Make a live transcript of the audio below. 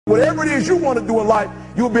Whatever it is you want to do in life,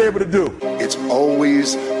 you'll be able to do. It's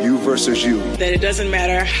always you versus you. That it doesn't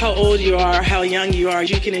matter how old you are, how young you are,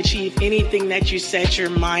 you can achieve anything that you set your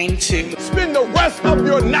mind to. Spend the rest of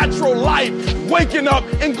your natural life waking up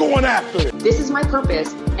and going after it. This is my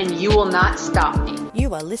purpose, and you will not stop me.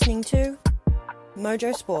 You are listening to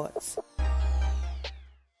Mojo Sports.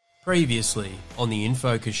 Previously on the In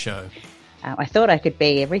Focus show. I thought I could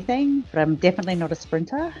be everything, but I'm definitely not a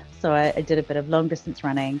sprinter. So I did a bit of long distance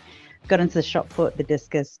running, got into the shot put, the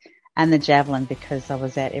discus and the javelin because I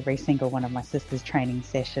was at every single one of my sister's training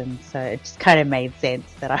sessions. So it just kind of made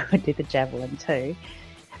sense that I would do the javelin too.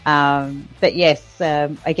 But yes,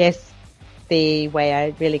 I guess the way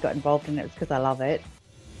I really got involved in it was because I love it.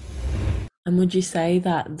 And would you say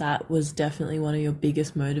that that was definitely one of your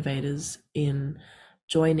biggest motivators in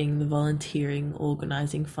joining the volunteering,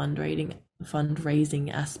 organising,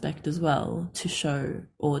 fundraising aspect as well, to show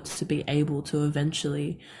or to be able to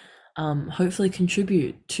eventually hopefully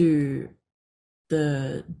contribute to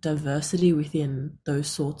the diversity within those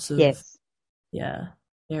sorts of areas?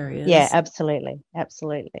 Yeah, absolutely.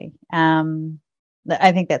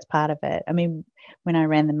 I think that's part of it. I mean, when I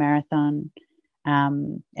ran the marathon,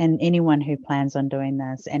 and anyone who plans on doing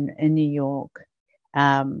this, and in New York,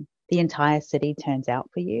 the entire city turns out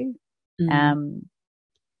for you.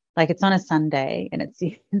 Like it's on a Sunday and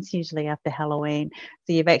it's usually after Halloween.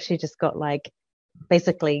 So you've actually just got like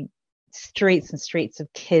basically streets and streets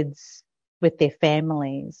of kids with their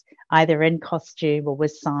families, either in costume or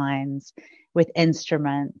with signs, with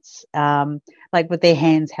instruments, like with their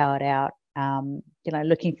hands held out,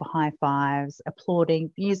 looking for high fives,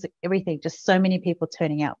 applauding, music, everything. Just so many people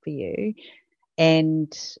turning out for you.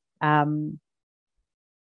 And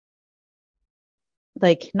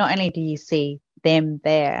like not only do you see them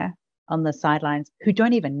there on the sidelines who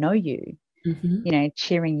don't even know you,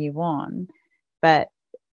 cheering you on, but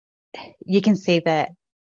you can see that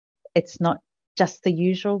it's not just the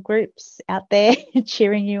usual groups out there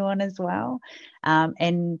cheering you on as well.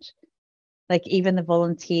 And like even the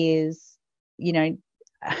volunteers,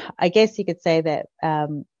 I guess you could say that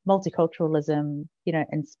multiculturalism,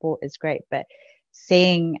 in sport is great, but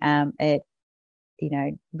seeing it,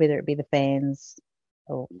 whether it be the fans,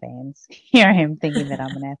 here I am thinking that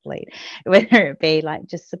I'm an athlete, whether it be like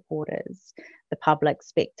just supporters, the public,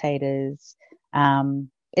 spectators,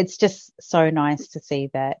 it's just so nice to see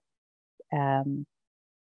that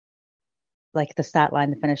like the start line,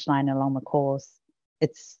 the finish line along the course,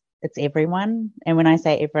 it's everyone. And when I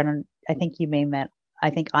say everyone, I think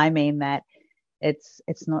I mean that it's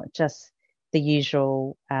not just the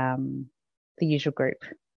usual group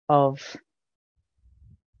of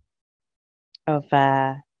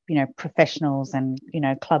professionals and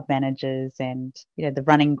club managers and the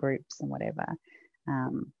running groups and whatever.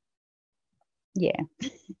 And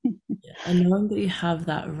knowing that you have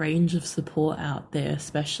that range of support out there,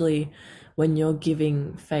 especially when you're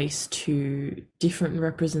giving face to different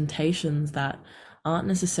representations that aren't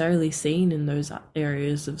necessarily seen in those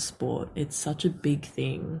areas of sport, it's such a big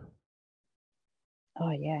thing.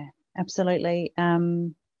 Oh yeah, absolutely.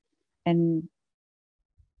 And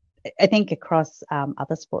I think across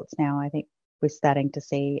other sports now, I think we're starting to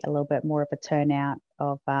see a little bit more of a turnout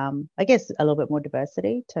of, I guess, a little bit more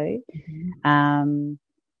diversity too,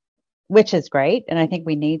 which is great. And I think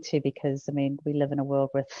we need to, because, I mean, we live in a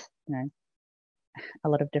world with, a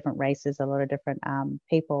lot of different races, a lot of different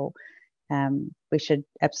people. We should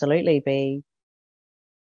absolutely be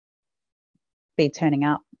turning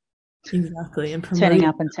up. Exactly. And turning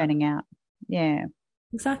up and turning out. Yeah.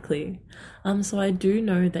 Exactly. So I do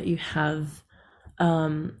know that you have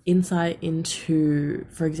insight into,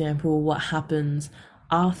 for example, what happens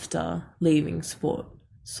after leaving sport.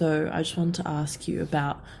 So I just want to ask you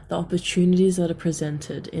about the opportunities that are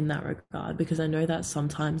presented in that regard, because I know that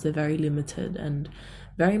sometimes they're very limited and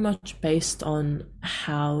very much based on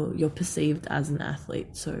how you're perceived as an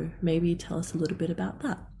athlete. So maybe tell us a little bit about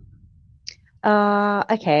that.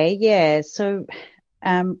 Okay, yeah. So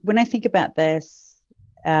when I think about this,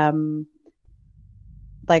 look,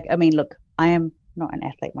 I am not an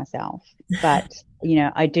athlete myself, but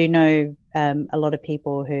I do know a lot of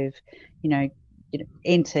people who've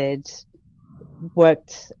entered,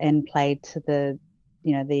 worked and played to the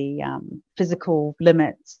physical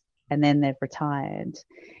limits, and then they've retired,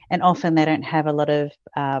 and often they don't have a lot of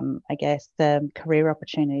career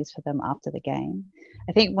opportunities for them after the game.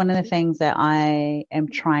 I think one of the things that I am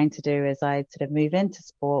trying to do as I sort of move into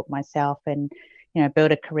sport myself and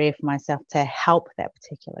build a career for myself to help that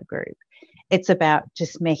particular group. It's about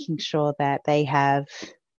just making sure that they have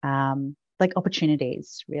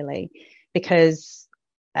opportunities, really, because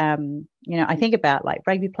I think about like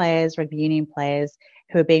rugby players, rugby union players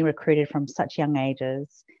who are being recruited from such young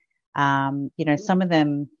ages. Some of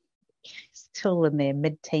them still in their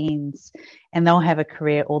mid-teens, and they'll have a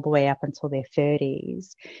career all the way up until their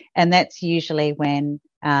 30s. And that's usually when,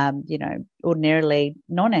 ordinarily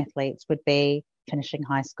non-athletes would be finishing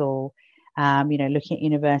high school, looking at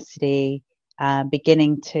university,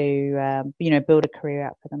 beginning to, build a career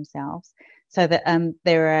out for themselves. So that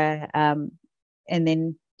there are, and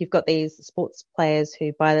then you've got these sports players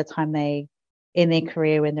who by the time they in their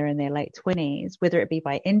career, when they're in their late 20s, whether it be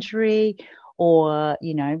by injury or,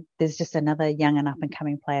 there's just another young and up and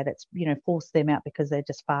coming player that's, forced them out because they're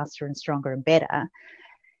just faster and stronger and better,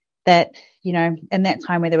 that, in that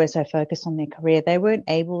time where they were so focused on their career, they weren't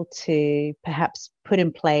able to perhaps put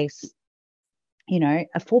in place, a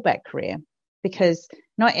fallback career, because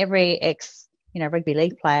not every rugby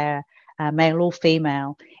league player, male or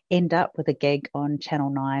female, end up with a gig on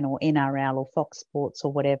Channel 9 or NRL or Fox Sports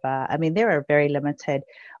or whatever. I mean, there are very limited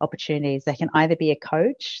opportunities. They can either be a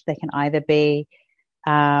coach, they can either be,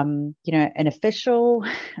 an official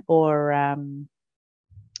or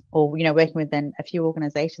working within a few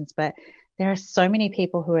organizations. But there are so many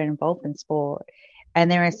people who are involved in sport,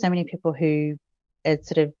 and there are so many people who are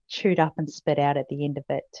sort of chewed up and spit out at the end of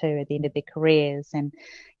it too, at the end of their careers. And,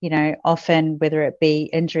 often whether it be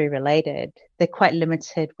injury related, they're quite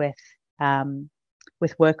limited with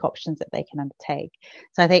work options that they can undertake.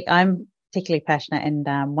 So I think I'm particularly passionate,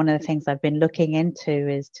 and one of the things I've been looking into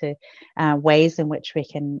is to ways in which we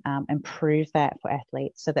can improve that for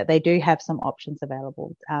athletes, so that they do have some options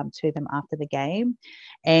available to them after the game,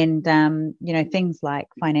 and things like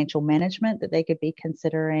financial management that they could be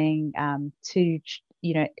considering to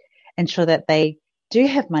ensure that they do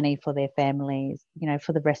have money for their families,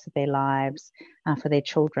 for the rest of their lives, for their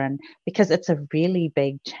children, because it's a really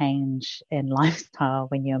big change in lifestyle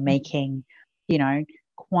when you're making,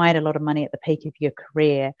 quite a lot of money at the peak of your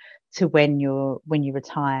career to when you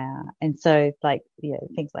retire. And so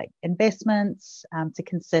things like investments to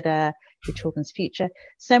consider, your children's future,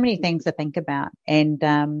 so many things to think about. And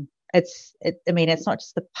it's not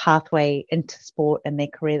just the pathway into sport and their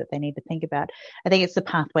career that they need to think about. I think it's the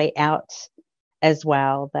pathway out as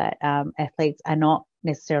well that athletes are not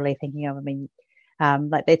necessarily thinking of. I mean,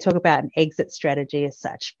 they talk about an exit strategy as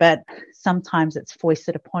such, but sometimes it's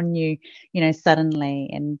foisted upon you, suddenly,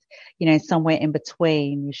 and, somewhere in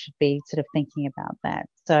between, you should be sort of thinking about that.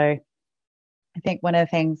 So I think one of the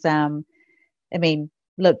things,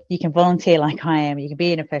 look, you can volunteer like I am, you can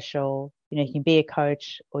be an official, you can be a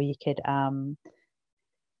coach, or you could,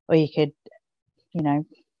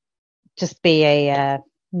 just be a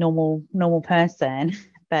normal person.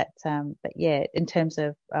 But yeah, in terms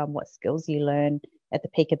of what skills you learn at the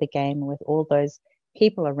peak of the game with all those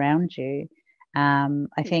people around you,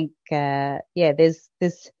 I think there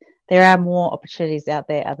are more opportunities out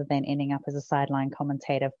there other than ending up as a sideline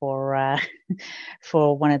commentator for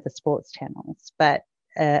one of the sports channels. But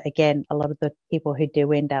again, a lot of the people who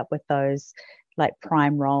do end up with those like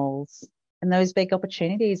prime roles and those big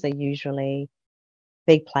opportunities are usually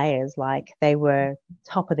big players. Like, they were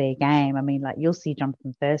top of their game. I mean, like, you'll see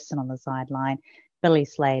Jonathan Thurston on the sideline, Billy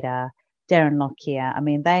Slater, Darren Lockyer. I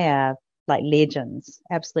mean, they are like legends,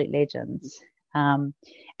 absolute legends. And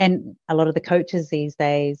a lot of the coaches these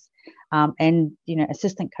days, and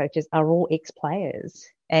assistant coaches are all ex-players,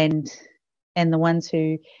 and the ones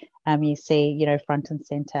who you see front and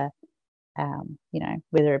center,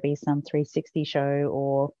 whether it be some 360 show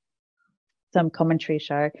or some commentary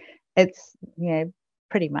show, it's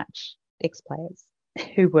pretty much ex-players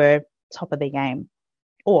who were top of their game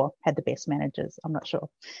or had the best managers. I'm not sure.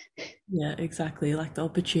 Yeah, exactly. Like, the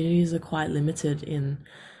opportunities are quite limited in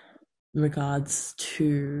regards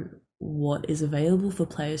to what is available for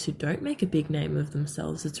players who don't make a big name of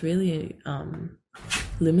themselves. It's really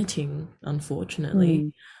limiting,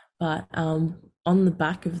 unfortunately. But on the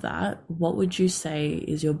back of that, what would you say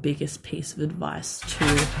is your biggest piece of advice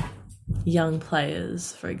to young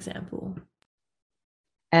players, for example?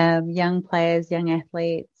 Young players, young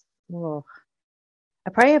athletes. I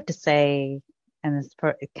probably have to say, and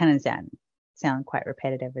it kind of sound quite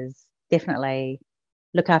repetitive, is definitely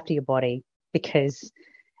look after your body, because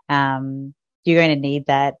you're going to need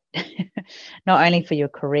that not only for your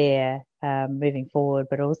career moving forward,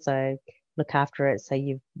 but also look after it so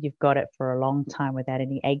you've got it for a long time without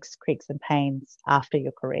any aches, creaks, and pains after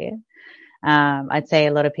your career. I'd say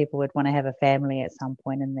a lot of people would want to have a family at some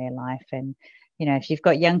point in their life, and if you've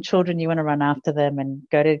got young children, you want to run after them and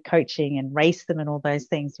go to coaching and race them and all those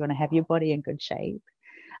things. You want to have your body in good shape.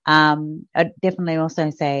 I'd definitely also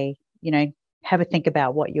say, have a think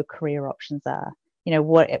about what your career options are. you know,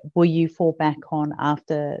 what will you fall back on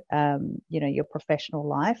after, you know, your professional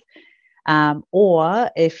life?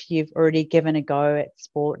 Or if you've already given a go at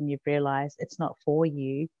sport and you've realized it's not for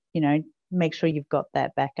you, you know, make sure you've got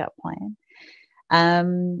that backup plan.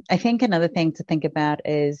 I think another thing to think about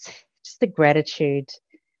is just the gratitude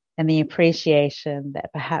and the appreciation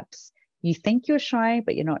that perhaps you think you're showing,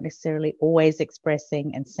 but you're not necessarily always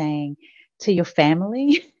expressing and saying to your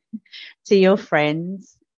family, to your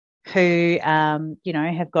friends who, you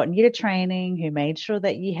know, have gotten you to training, who made sure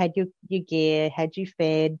that you had your gear, had you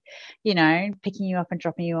fed, you know, picking you up and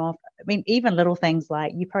dropping you off. I mean, even little things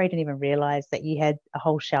like you probably didn't even realize that you had a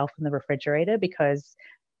whole shelf in the refrigerator because,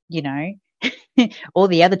 you know, all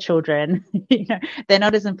the other children, you know, they're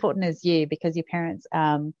not as important as you because your parents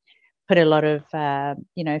put a lot of,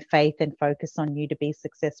 you know, faith and focus on you to be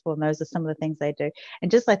successful. And those are some of the things they do. And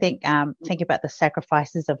just, I think about the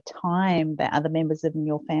sacrifices of time that other members of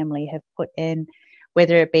your family have put in,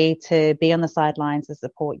 whether it be to be on the sidelines to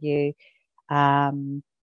support you, you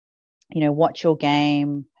know, watch your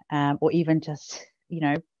game, or even just, you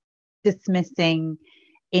know, dismissing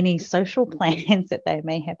any social plans that they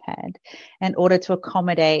may have had in order to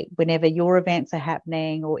accommodate whenever your events are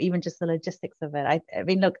happening, or even just the logistics of it. I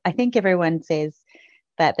mean, look, I think everyone says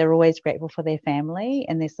that they're always grateful for their family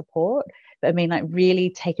and their support, but I mean, like, really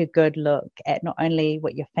take a good look at not only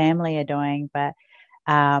what your family are doing, but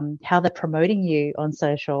how they're promoting you on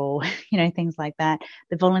social, you know, things like that.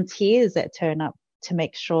 The volunteers that turn up to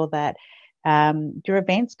make sure that your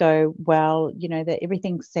events go well, you know, that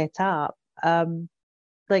everything's set up.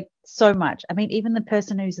 Like, so much. I mean, even the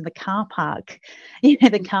person who's in the car park, you know,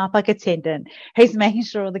 the car park attendant who's making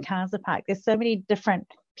sure all the cars are parked. There's so many different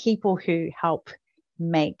people who help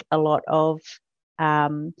make a lot of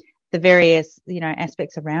the various, you know,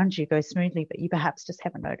 aspects around you go smoothly, but you perhaps just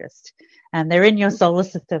haven't noticed. And they're in your solar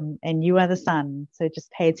system and you are the sun. So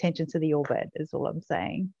just pay attention to the orbit is all I'm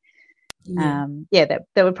saying. Yeah,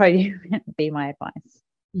 that would probably be my advice.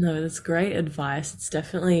 No, that's great advice. It's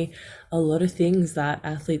definitely a lot of things that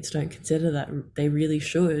athletes don't consider that they really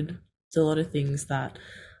should. It's a lot of things that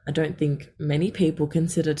I don't think many people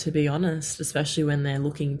consider, to be honest, especially when they're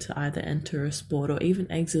looking to either enter a sport or even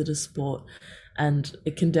exit a sport. And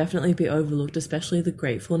it can definitely be overlooked, especially the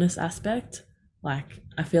gratefulness aspect. Like,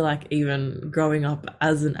 I feel like even growing up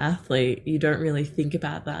as an athlete, you don't really think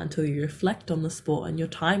about that until you reflect on the sport and your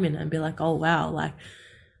time in it and be like, oh, wow, like,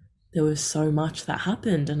 there was so much that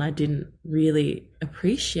happened and I didn't really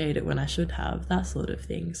appreciate it when I should have, that sort of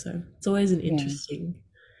thing. So it's always an interesting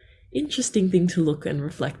thing to look and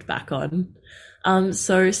reflect back on.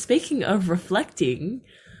 So speaking of reflecting,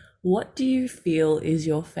 what do you feel is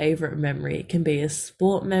your favorite memory? It can be a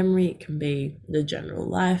sport memory, it can be the general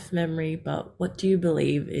life memory, but what do you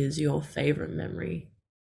believe is your favorite memory?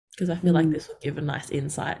 Because I feel like this will give a nice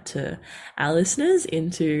insight to our listeners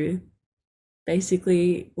into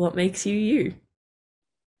basically what makes you you.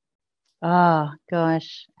 Oh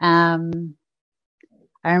gosh. I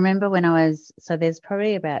remember when so there's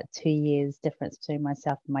probably about 2 years difference between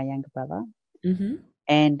myself and my younger brother. Mm-hmm.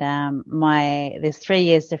 And there's 3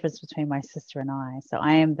 years difference between my sister and I. So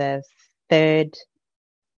I am the third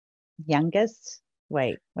youngest.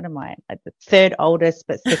 Wait, what am I? Like the third oldest,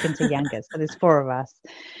 but second to youngest. So there's 4 of us.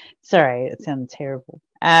 Sorry, it sounds terrible.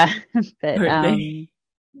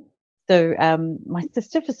 So my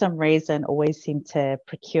sister, for some reason, always seemed to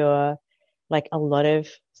procure like a lot of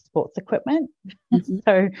sports equipment.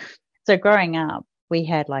 Mm-hmm. So growing up, we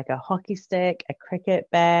had like a hockey stick, a cricket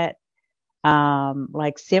bat,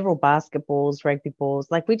 like several basketballs, rugby balls.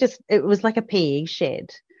 Like it was like a PE shed,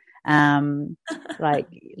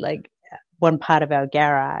 like one part of our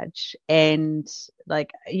garage. And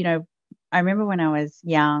like, you know, I remember when I was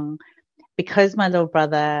young, because my little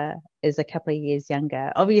brother is a couple of years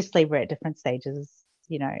younger, obviously we're at different stages,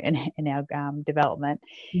 you know, in our development.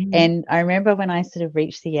 Mm-hmm. And I remember when I sort of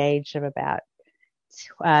reached the age of about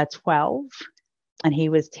 12 and he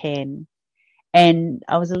was 10, and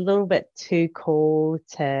I was a little bit too cool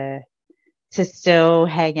to still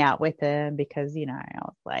hang out with him because, you know, I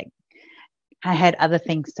was like, I had other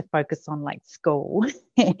things to focus on, like school.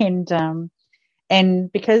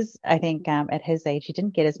 And because I think at his age, he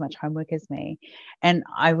didn't get as much homework as me. And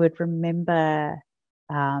I would remember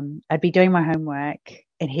I'd be doing my homework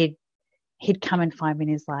and he'd come and find me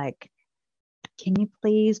and he's like, can you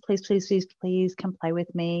please come play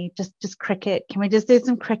with me? Just cricket. Can we just do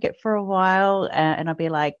some cricket for a while? And I'd be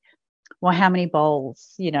like, well, how many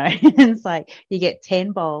bowls? You know, it's like, you get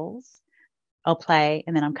 10 bowls, I'll play,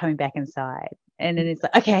 and then I'm coming back inside. And then it's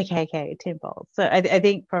like, okay, 10 bowls. So I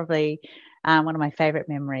think probably One of my favorite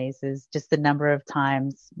memories is just the number of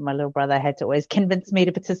times my little brother had to always convince me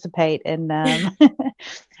to participate in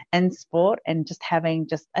in sport, and just having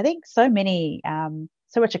I think so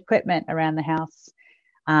much equipment around the house.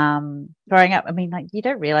 Growing up, I mean, like, you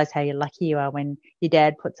don't realize how lucky you are when your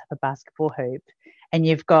dad puts up a basketball hoop and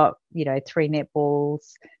you've got, 3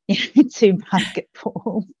 netballs, 2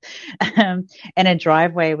 basketballs, and a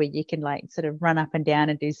driveway where you can like sort of run up and down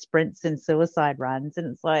and do sprints and suicide runs. And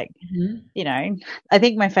it's like, I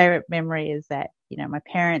think my favorite memory is that, my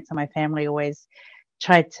parents and my family always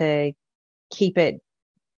tried to keep it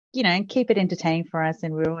entertaining for us.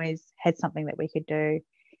 And we always had something that we could do.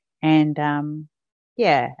 And, and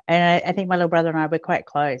I think my little brother and I were quite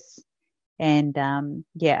close. And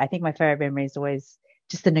I think my favorite memory is always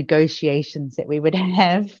just the negotiations that we would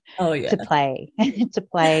have to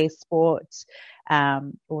play sports,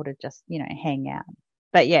 or to just, hang out.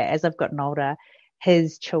 But as I've gotten older,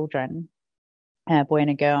 his children, a boy and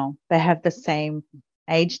a girl, they have the same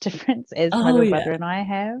age difference as my little brother and I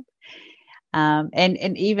have.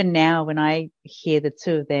 And even now when I hear the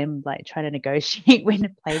two of them like trying to negotiate when to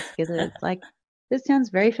play together, it's like, this sounds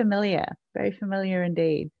very familiar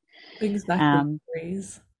indeed. Brings back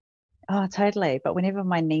memories. Oh, totally. But whenever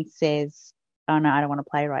my niece says, oh no, I don't want to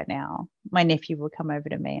play right now, my nephew will come over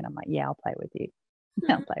to me and I'm like, yeah, I'll play with you.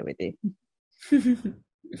 I'll play with you.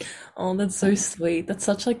 Oh, that's so sweet. That's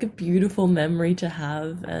such like a beautiful memory to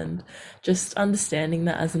have, and just understanding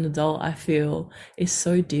that as an adult, I feel is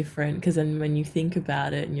so different, because then when you think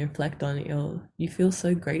about it and you reflect on it, you feel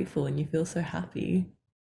so grateful and you feel so happy.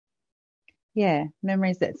 Yeah,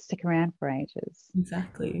 memories that stick around for ages.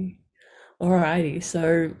 Exactly. Alrighty,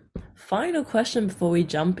 so final question before we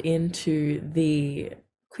jump into the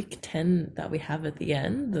quick 10 that we have at the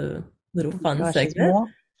end, the little fun segment. More?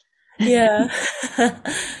 Yeah.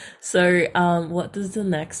 So, what does the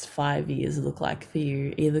next 5 years look like for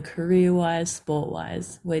you, either career-wise,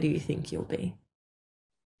 sport-wise? Where do you think you'll be?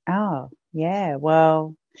 Oh, yeah.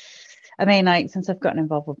 Well, I mean, like, since I've gotten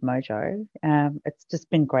involved with Mojo, it's just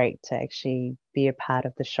been great to actually be a part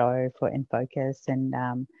of the show for In Focus, and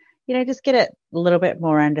just get a little bit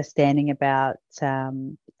more understanding about,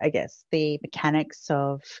 I guess, the mechanics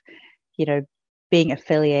of, being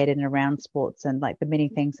affiliated and around sports, and like the many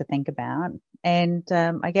things to think about. And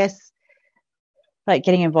I guess like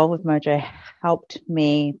getting involved with Mojo helped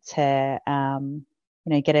me to,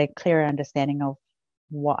 get a clearer understanding of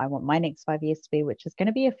what I want my next 5 years to be, which is going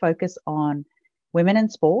to be a focus on women in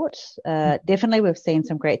sport. Definitely we've seen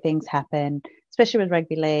some great things happen, especially with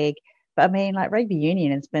rugby league. But I mean, like, rugby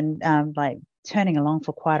union has been like turning along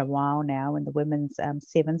for quite a while now in the women's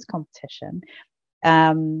sevens competition.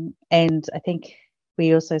 And I think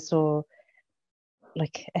we also saw,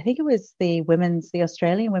 like, I think it was the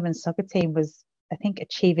Australian women's soccer team was, I think,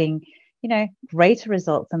 achieving, greater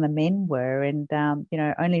results than the men were. And,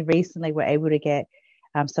 only recently we're able to get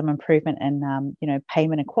some improvement in,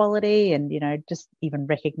 payment equality and, just even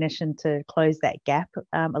recognition to close that gap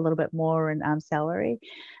a little bit more in salary.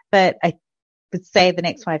 But I would say the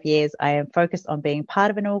next 5 years, I am focused on being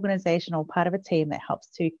part of an organization or part of a team that helps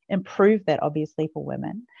to improve that, obviously, for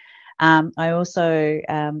women. I also,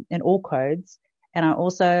 in all codes, and I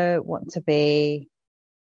also want to be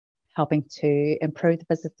helping to improve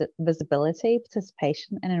the visibility,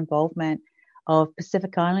 participation, and involvement of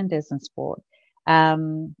Pacific Islanders in sport. I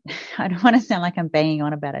don't want to sound like I'm banging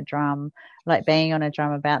on about a drum,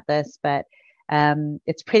 about this, but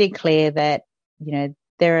it's pretty clear that,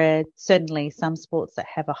 there are certainly some sports that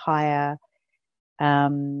have a higher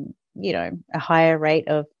rate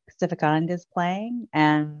of Pacific Islanders playing,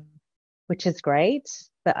 which is great.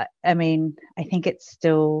 But I mean, I think it's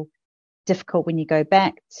still difficult when you go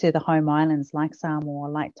back to the home islands like Samoa,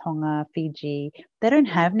 like Tonga, Fiji. They don't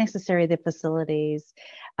have necessarily the facilities,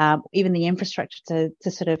 even the infrastructure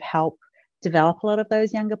to sort of help develop a lot of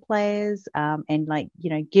those younger players, and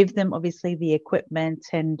give them obviously the equipment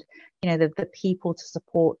and, the people to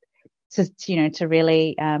support to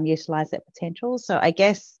really utilize that potential. So I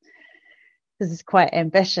guess this is quite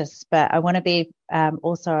ambitious, but I want to be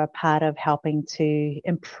also a part of helping to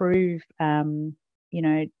improve,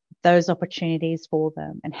 those opportunities for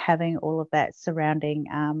them, and having all of that surrounding,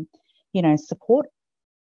 support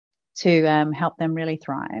to help them really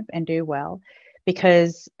thrive and do well.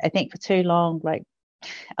 Because I think for too long, like,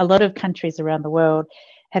 a lot of countries around the world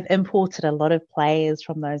have imported a lot of players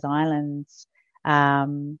from those islands,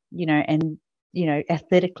 athletically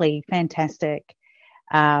fantastic.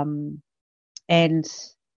 And,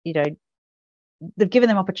 they've given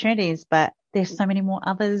them opportunities, but there's so many more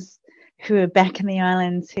others who are back in the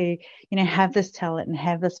islands who, have this talent and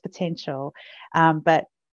have this potential. But,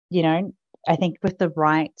 I think with the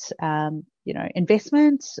right,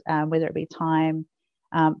 investment, whether it be time,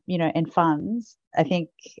 and funds, I think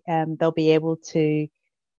they'll be able to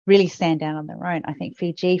really stand out on their own. I think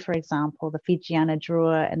Fiji, for example, the Fijiana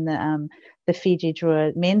Drua and the Fiji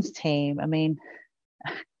Drua men's team. I mean,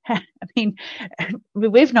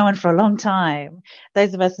 we've known for a long time.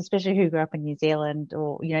 Those of us, especially who grew up in New Zealand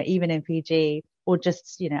or even in Fiji, or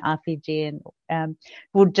just are Fijian,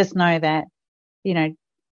 will just know that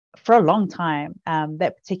for a long time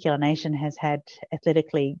that particular nation has had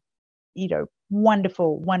athletically,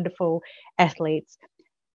 wonderful athletes,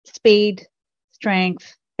 speed,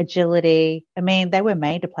 strength, agility. I mean, they were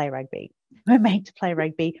made to play rugby. They were made to play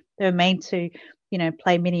rugby. They were made to,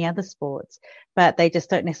 play many other sports, but they just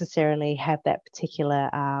don't necessarily have that particular,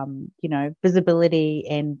 visibility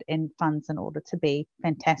and funds in order to be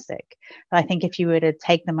fantastic. I think if you were to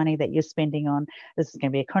take the money that you're spending on, this is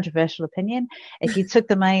going to be a controversial opinion, if you took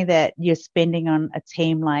the money that you're spending on a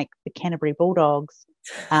team like the Canterbury Bulldogs,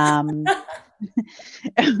 or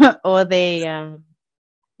the,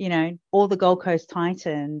 or the Gold Coast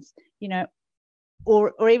Titans,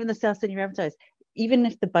 or even the South Sydney Rabbitohs, even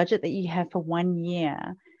if the budget that you have for 1 year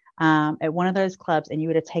at one of those clubs and you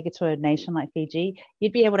were to take it to a nation like Fiji,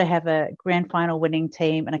 you'd be able to have a grand final winning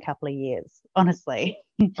team in a couple of years, honestly.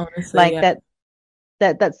 Like yeah.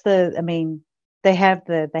 That's the, I mean, they have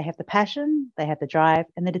the passion, they have the drive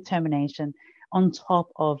and the determination on top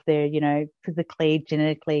of their, physically,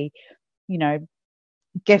 genetically,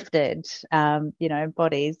 gifted,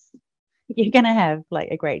 bodies. You're going to have like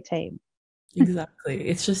a great team. Exactly.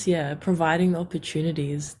 It's just, providing the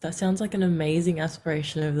opportunities. That sounds like an amazing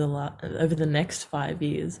aspiration over the next 5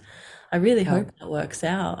 years. I really hope that works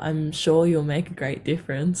out. I'm sure you'll make a great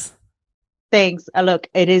difference. Thanks. Look,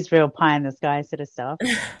 it is real pie in the sky sort of stuff, but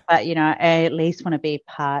I at least want to be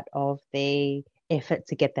part of the effort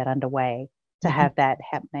to get that underway, to have that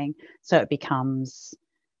happening, so it becomes,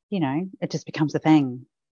 it just becomes a thing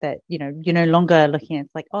that you're no longer looking at,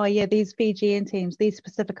 it's like, oh yeah, these Fijian teams, these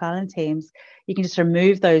Pacific Island teams. You can just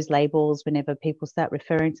remove those labels whenever people start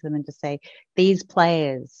referring to them and just say these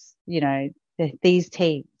players, these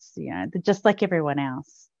teams, they're just like everyone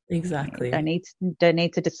else. Exactly. Don't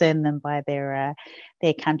need to discern them by their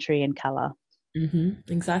country and color.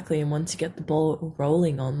 Exactly. And once you get the ball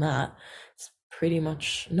rolling on that, it's pretty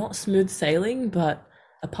much not smooth sailing, but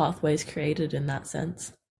a pathway is created in that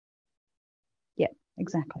sense. Yeah,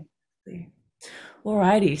 exactly.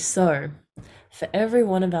 Alrighty, so for every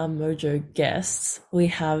one of our Mojo guests, we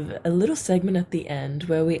have a little segment at the end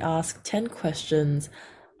where we ask 10 questions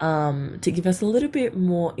to give us a little bit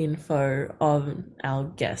more info on our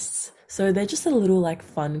guests. So they're just a little like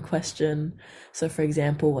fun question. So for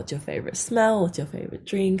example, what's your favorite smell? What's your favorite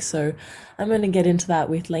drink? So I'm going to get into that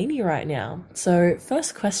with Laine right now. So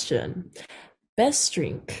first question, best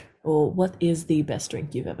drink, or what is the best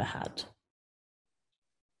drink you've ever had?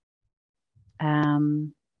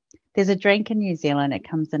 There's a drink in New Zealand. It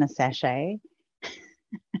comes in a sachet.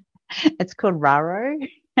 It's called Raro.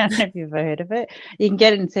 I don't know if you've ever heard of it. You can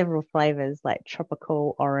get it in several flavors, like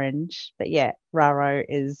tropical, orange. But yeah, Raro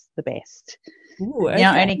is the best. Ooh, okay.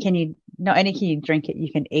 Not only can you drink it, you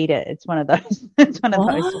can eat it. It's one of those. It's one of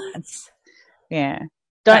those ones. Yeah.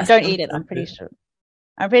 Don't eat it. I'm pretty sure.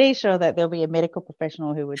 I'm pretty sure that there'll be a medical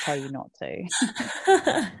professional who would tell you not to.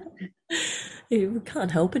 You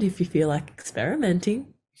can't help it if you feel like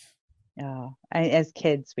experimenting. Oh, as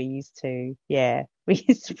kids, we used to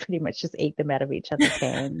pretty much just eat them out of each other's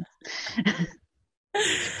hands.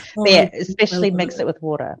 Especially mix it with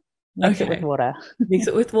water. Mix it with water. Mix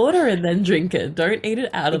it with water and then drink it. Don't eat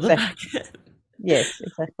it out of the packet. Yes,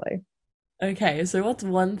 exactly. Okay, so what's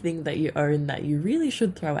one thing that you own that you really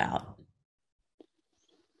should throw out?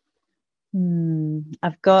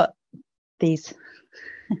 I've got these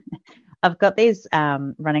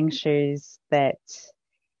running shoes that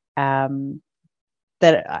I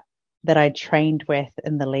trained with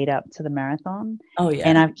in the lead up to the marathon. Oh yeah.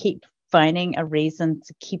 And I keep finding a reason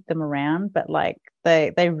to keep them around, but like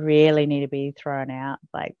they really need to be thrown out.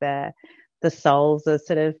 Like the soles are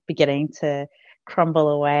sort of beginning to crumble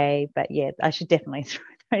away. But yeah, I should definitely throw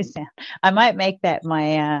those out. I might make that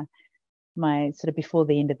my sort of before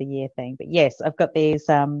the end of the year thing. But yes, I've got these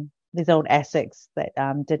old Asics that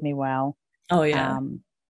did me well. Oh yeah.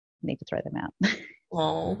 Need to throw them out.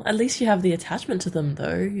 Oh, at least you have the attachment to them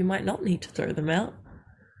though. You might not need to throw them out.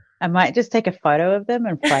 I might just take a photo of them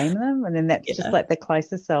and frame them, and then that's just like the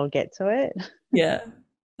closest I'll get to it. Yeah.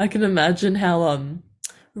 I can imagine how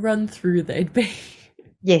run through they'd be.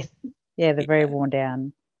 Yes. Yeah, they're very worn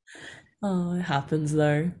down. Oh, it happens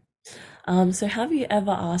though. So have you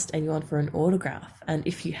ever asked anyone for an autograph? And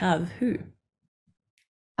if you have, who?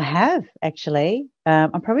 I have actually.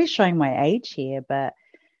 I'm probably showing my age here, but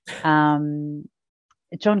John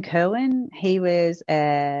Kerwin, he was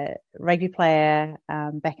a rugby player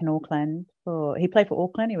back in Auckland. He played for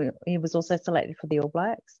Auckland. He was also selected for the All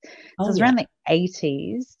Blacks. So it was around the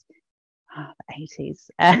 80s. Oh, the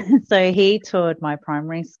 80s. So he toured my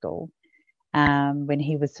primary school when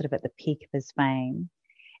he was sort of at the peak of his fame.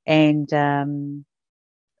 And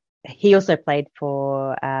he also played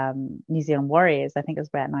for New Zealand Warriors. I think it was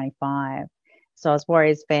about 95. So I was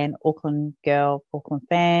Warriors fan, Auckland girl, Auckland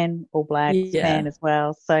fan, All Blacks fan as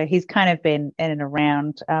well. So he's kind of been in and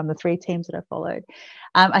around the three teams that I followed.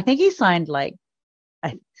 I think he signed like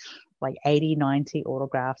 80, 90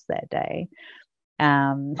 autographs that day.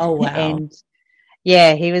 Oh, wow. And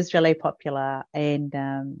yeah, he was really popular, and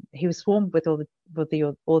he was swarmed with all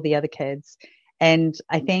the other kids. And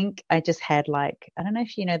I think I just had I don't know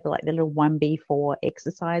if you know the little 1B4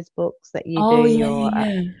 exercise books that you do.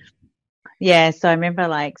 Yeah. So I remember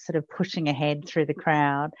sort of pushing ahead through the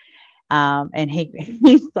crowd, and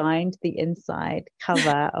he signed the inside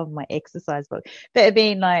cover of my exercise book. But it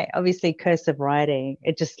being obviously cursive writing,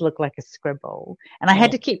 it just looked like a scribble. And I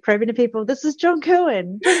had to keep proving to people, this is John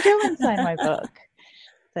Kerwin. John Kerwin signed my book.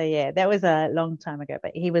 So yeah, that was a long time ago,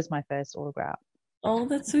 but he was my first autograph. Oh,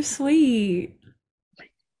 that's so sweet.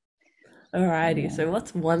 Alrighty, so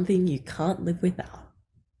what's one thing you can't live without?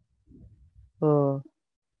 Oh,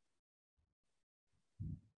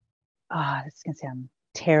 this is going to sound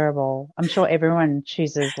terrible. I'm sure everyone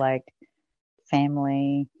chooses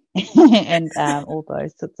family and all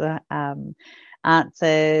those sorts of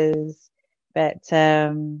answers. But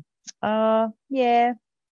yeah,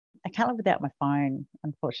 I can't live without my phone.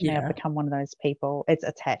 Unfortunately, I've become one of those people. It's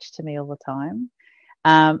attached to me all the time.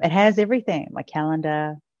 It has everything, my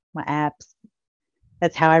calendar, my apps.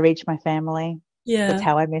 That's how I reach my family. Yeah. That's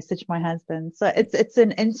how I message my husband. So it's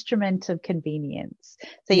an instrument of convenience.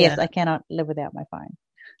 So yes, I cannot live without my phone.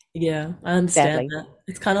 Yeah, I understand that.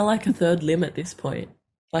 It's kind of like a third limb at this point,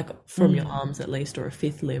 from your arms at least, or a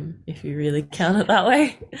fifth limb, if you really count it that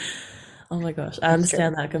way. Oh my gosh, I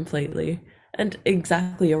understand that completely. And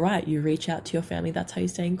exactly, you're right. You reach out to your family. That's how you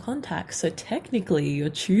stay in contact. So technically, you're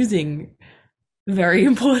choosing very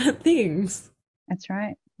important things. That's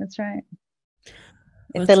right.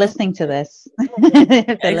 If they're listening to this.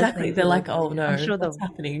 Exactly. They're like, oh no, I'm sure what's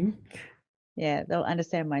happening? Yeah, they'll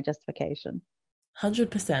understand my justification.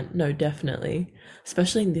 100%. No, definitely.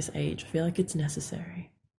 Especially in this age. I feel like it's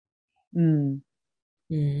necessary. So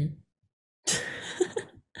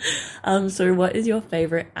what is your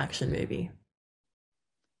favorite action movie?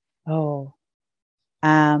 Oh,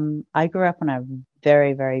 I grew up on a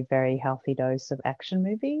very, very, very healthy dose of action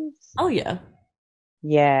movies. Oh, yeah.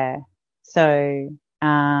 Yeah. So,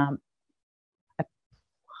 I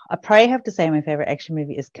probably have to say my favorite action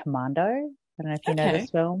movie is Commando. I don't know if you know this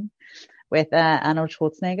film with Arnold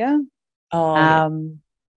Schwarzenegger. Oh,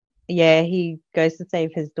 yeah, he goes to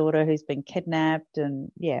save his daughter who's been kidnapped,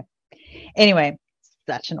 and yeah. Anyway,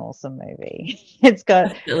 such an awesome movie. It's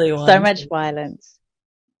got so much violence,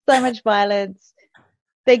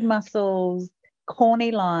 big muscles,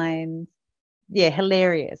 corny lines. Yeah,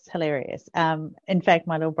 hilarious. In fact,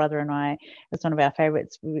 my little brother and I, it's one of our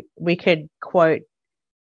favorites. We could quote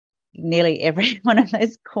nearly every one of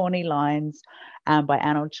those corny lines by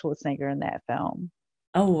Arnold Schwarzenegger in that film.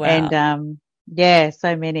 Oh, wow. And yeah,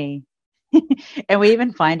 so many. And we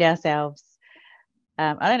even find ourselves,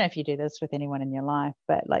 I don't know if you do this with anyone in your life,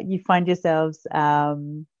 but you find yourselves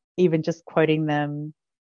even just quoting them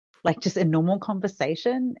just in normal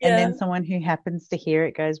conversation, and then someone who happens to hear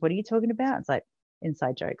it goes, what are you talking about? It's like,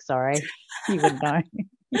 inside joke, sorry. You wouldn't know.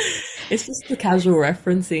 It's just the casual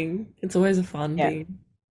referencing. It's always a fun thing.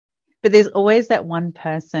 But there's always that one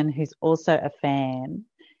person who's also a fan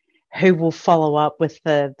who will follow up with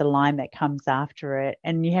the line that comes after it,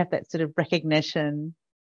 and you have that sort of recognition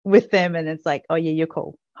with them, and it's like, oh yeah, you're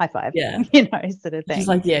cool, high five, sort of thing. She's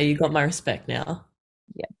like, yeah, you got my respect now.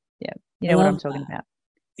 Yeah, you know what I'm talking about.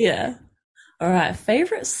 Yeah. All right.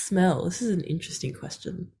 Favorite smell. This is an interesting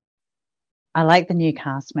question. I like the new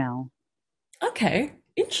car smell. Okay.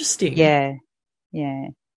 Interesting. Yeah.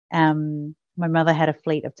 My mother had a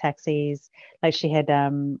fleet of taxis. She had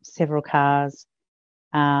several cars,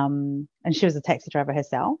 and she was a taxi driver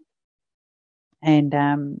herself. And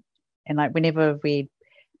whenever my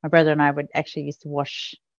brother and I would actually used to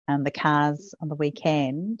wash the cars on the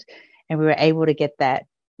weekend, and we were able to get that.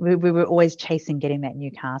 We were always chasing getting that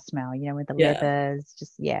new car smell, with the leathers,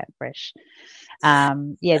 just fresh.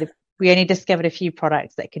 The we only discovered a few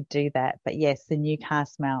products that could do that. But yes, the new car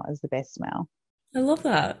smell is the best smell. I love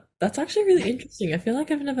that. That's actually really interesting. I feel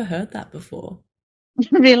like I've never heard that before.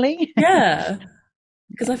 Really? Yeah.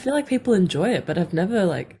 Because I feel like people enjoy it, but I've never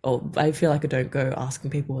I feel like I don't go asking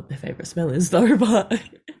people what their favorite smell is though, but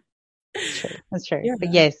True. That's true. Yeah.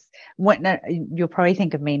 But yes, you'll probably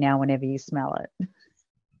think of me now whenever you smell it.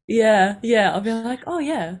 Yeah, I'll be like, oh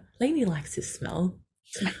yeah, Lainey likes his smell.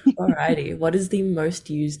 Alrighty, what is the most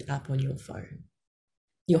used app on your phone?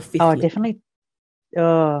 Your fifth Oh, list.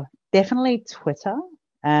 definitely Twitter.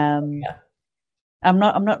 Yeah. I'm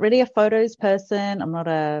not really a photos person. I'm not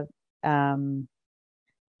a I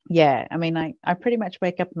mean, I pretty much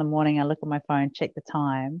wake up in the morning, I look at my phone, check the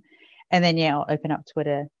time, and then I'll open up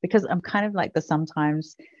Twitter because I'm kind of like the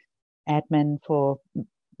sometimes admin for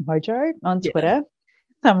Mojo on Twitter.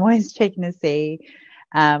 So I'm always checking to see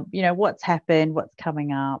what's happened, what's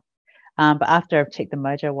coming up. But after I've checked the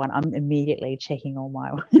Mojo one, I'm immediately checking all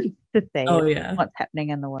my ones to see what's happening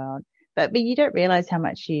in the world. But you don't realize how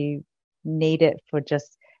much you need it for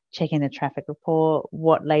just checking the traffic report,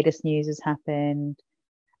 what latest news has happened.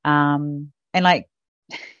 And like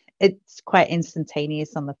it's quite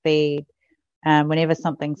instantaneous on the feed. Whenever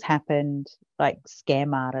something's happened, like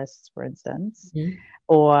scam artists, for instance,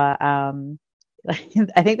 or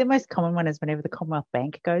I think the most common one is whenever the Commonwealth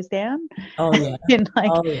Bank goes down. Oh yeah. And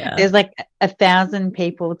there's like 1,000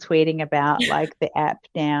 people tweeting about like the app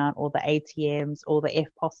down or the ATMs or the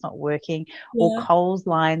FPOS not working or Coles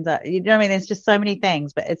lines are, you know what I mean? There's just so many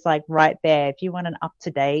things, but it's like right there. If you want an up to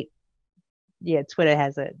date, Twitter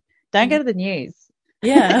has it. Don't go to the news.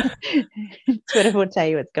 Yeah. Twitter will tell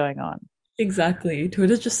you what's going on. Exactly.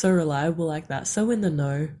 Twitter's just so reliable like that. So in the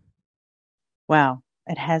know. Wow.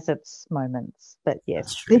 It has its moments, but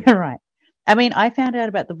yes, you're right. I mean, I found out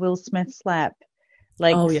about the Will Smith slap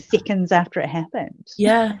seconds after it happened.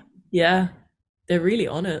 Yeah. They're really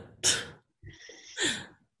on it.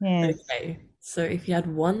 Yes. Okay. So if you had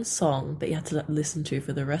one song that you had to listen to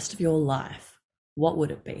for the rest of your life, what would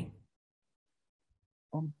it be?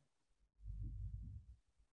 Oh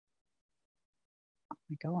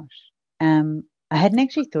my gosh. I hadn't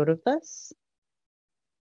actually thought of this.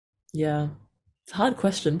 Yeah. It's a hard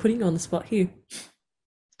question, putting you on the spot here.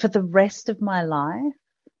 For the rest of my life?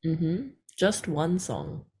 Just one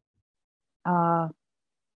song.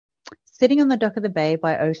 Sitting on the Dock of the Bay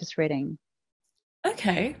by Otis Redding.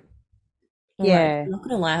 Okay. All yeah. Right. I'm not going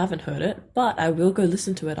to lie, I haven't heard it, but I will go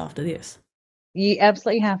listen to it after this. You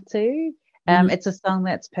absolutely have to. It's a song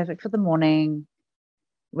that's perfect for the morning,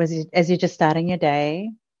 as you're just starting your day,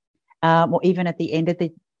 or even at the end of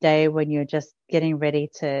the day when you're just getting ready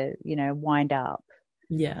to, wind up.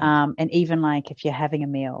 Yeah. And even like if you're having a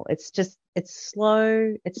meal, it's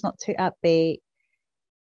slow, it's not too upbeat,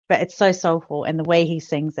 but it's so soulful. And the way he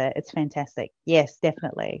sings it, it's fantastic. Yes,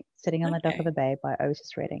 definitely. Sitting on the Dock of the Bay by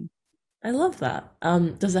Otis Redding. I love that.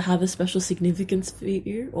 Does it have a special significance for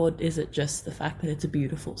you, or is it just the fact that it's a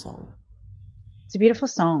beautiful song? It's a beautiful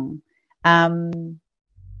song. And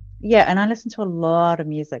I listen to a lot of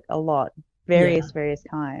music, various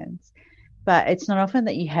kinds, but it's not often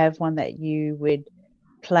that you have one that you would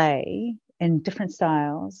play in different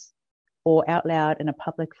styles or out loud in a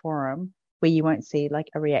public forum where you won't see like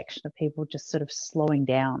a reaction of people just sort of slowing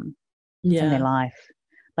down in their life,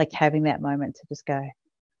 like having that moment to just go,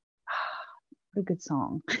 what a good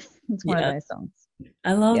song. It's one of those songs.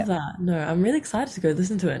 I love that. No, I'm really excited to go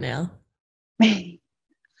listen to it now.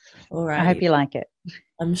 All right. I hope you like it.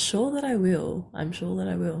 I'm sure that I will.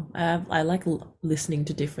 I like listening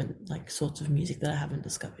to different sorts of music that I haven't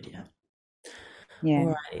discovered yet.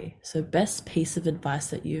 Yeah. Alrighty. So best piece of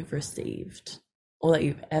advice that you've received or that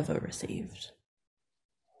you've ever received?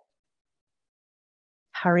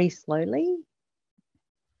 Hurry slowly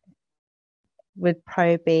would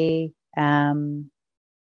probably be one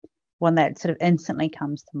that sort of instantly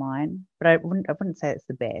comes to mind, but I wouldn't say it's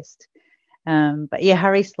the best. But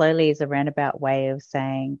hurry slowly is a roundabout way of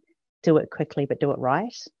saying do it quickly, but do it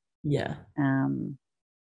right. Yeah.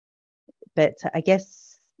 But I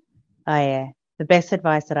guess, the best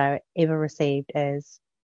advice that I ever received is,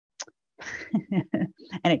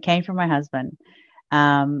 and it came from my husband,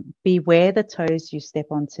 beware the toes you step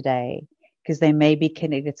on today, because they may be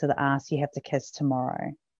connected to the ass you have to kiss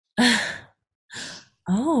tomorrow.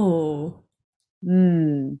 Oh.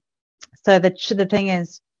 So the thing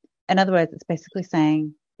is, in other words, it's basically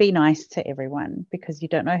saying be nice to everyone, because you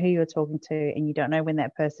don't know who you're talking to and you don't know when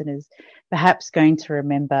that person is perhaps going to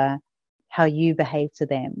remember how you behave to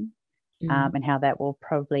them, and how that will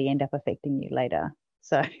probably end up affecting you later.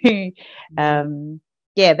 So,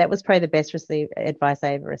 that was probably the best advice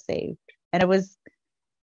I ever received. And it was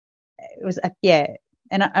it was, yeah.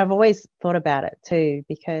 And I've always thought about it too,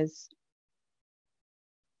 because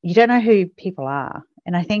you don't know who people are.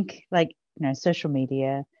 And I think, like, you know, social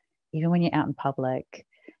media, even when you're out in public,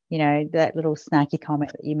 you know, that little snarky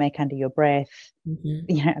comment that you make under your breath,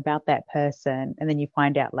 you know, about that person, and then you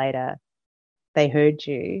find out later they heard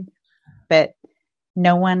you. But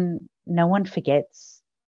no one forgets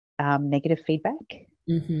negative feedback.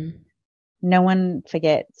 No one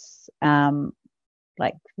forgets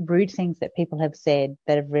like rude things that people have said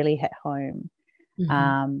that have really hit home.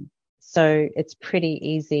 So it's pretty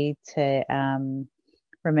easy to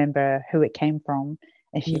remember who it came from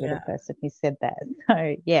if you were the person who said that.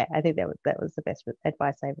 So yeah, I think that was the best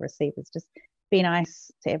advice I ever received, is just be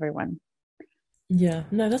nice to everyone. Yeah,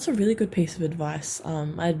 no, that's a really good piece of advice.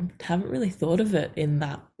 I haven't really thought of it in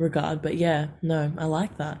that regard, but yeah, no, I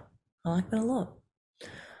like that. I like that a lot.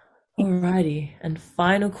 Alrighty, and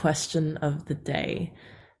final question of the day.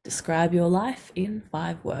 Describe your life in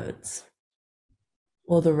 5 words.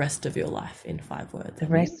 Or the rest of your life in 5 words. The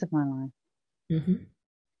rest of my life.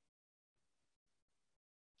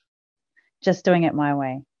 Just doing it my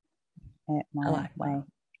way. My way.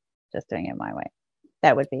 Just doing it my way.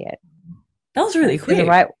 That would be it. That was really quick.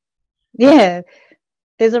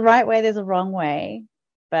 There's a right way, there's a wrong way,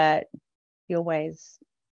 but your way's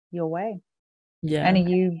your way. Yeah.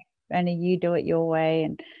 Only you do it your way.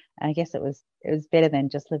 And I guess it was better than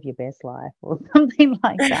just live your best life or something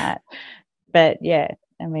like that. But yeah,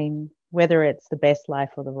 I mean, whether it's the best life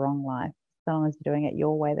or the wrong life, as long as you're doing it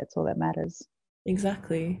your way, that's all that matters.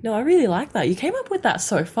 Exactly. No, I really like that. You came up with that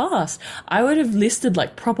so fast. I would have listed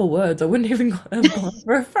like proper words. I wouldn't even have gone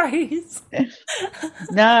for a phrase.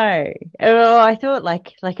 No. Oh, I thought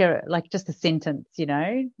like just a sentence, you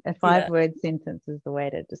know, a 5-word sentence is the way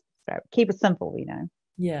to just keep it simple, you know.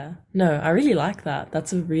 Yeah. No, I really like that.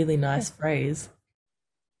 That's a really nice phrase.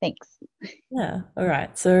 Thanks. Yeah. All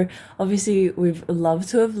right. So obviously we've loved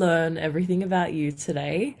to have learned everything about you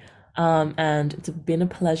today. And it's been a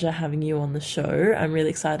pleasure having you on the show. I'm really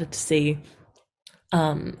excited to see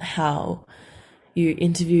how you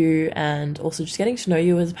interview, and also just getting to know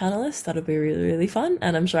you as a panelist. That'll be really, really fun.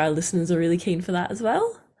 And I'm sure our listeners are really keen for that as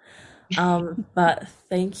well. But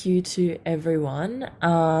thank you to everyone.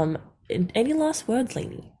 Any last words,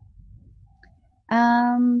 Laine?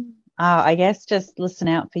 I guess just listen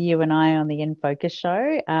out for you and I on the In Focus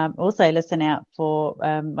show. Also listen out for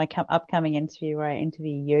my upcoming interview where I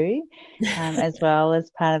interview you as well as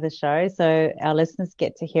part of the show. So our listeners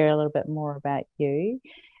get to hear a little bit more about you.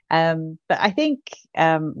 But I think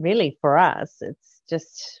really for us, it's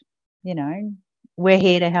just, you know, we're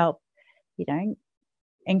here to help, you know,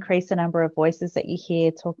 increase the number of voices that you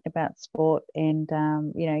hear talking about sport, and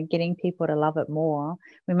you know, getting people to love it more.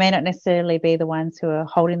 We may not necessarily be the ones who are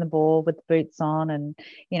holding the ball with the boots on and,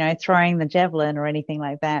 you know, throwing the javelin or anything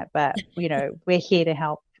like that, but you know, we're here to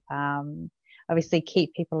help obviously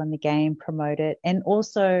keep people in the game, promote it, and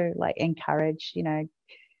also like encourage, you know,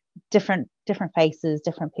 different faces,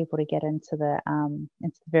 different people to get into the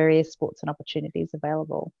various sports and opportunities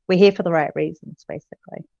available. We're here for the right reasons,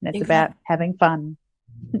 basically, and it's about having fun.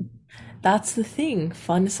 That's the thing.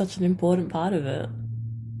 Fun is such an important part of it.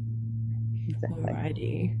 Exactly.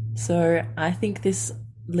 Alrighty. So I think this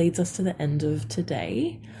leads us to the end of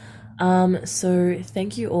today. So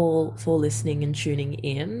thank you all for listening and tuning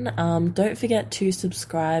in. Don't forget to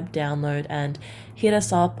subscribe, download, and hit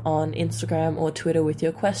us up on Instagram or Twitter with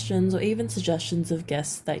your questions or even suggestions of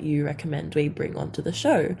guests that you recommend we bring onto the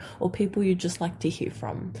show, or people you'd just like to hear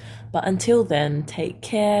from. But until then, take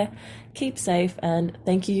care, keep safe, and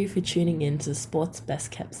thank you for tuning in to Sport's Best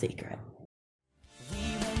Kept Secret.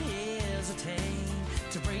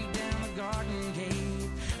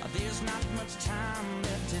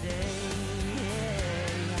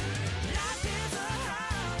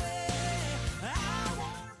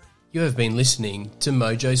 You have been listening to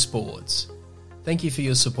Mojo Sports. Thank you for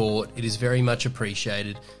your support. It is very much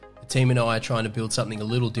appreciated. The team and I are trying to build something a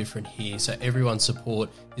little different here, so everyone's support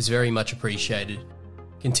is very much appreciated.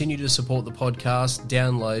 Continue to support the podcast,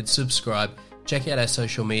 download, subscribe, check out our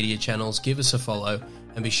social media channels, give us a follow,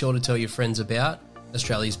 and be sure to tell your friends about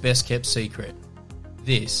Australia's best kept secret.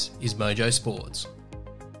 This is Mojo Sports.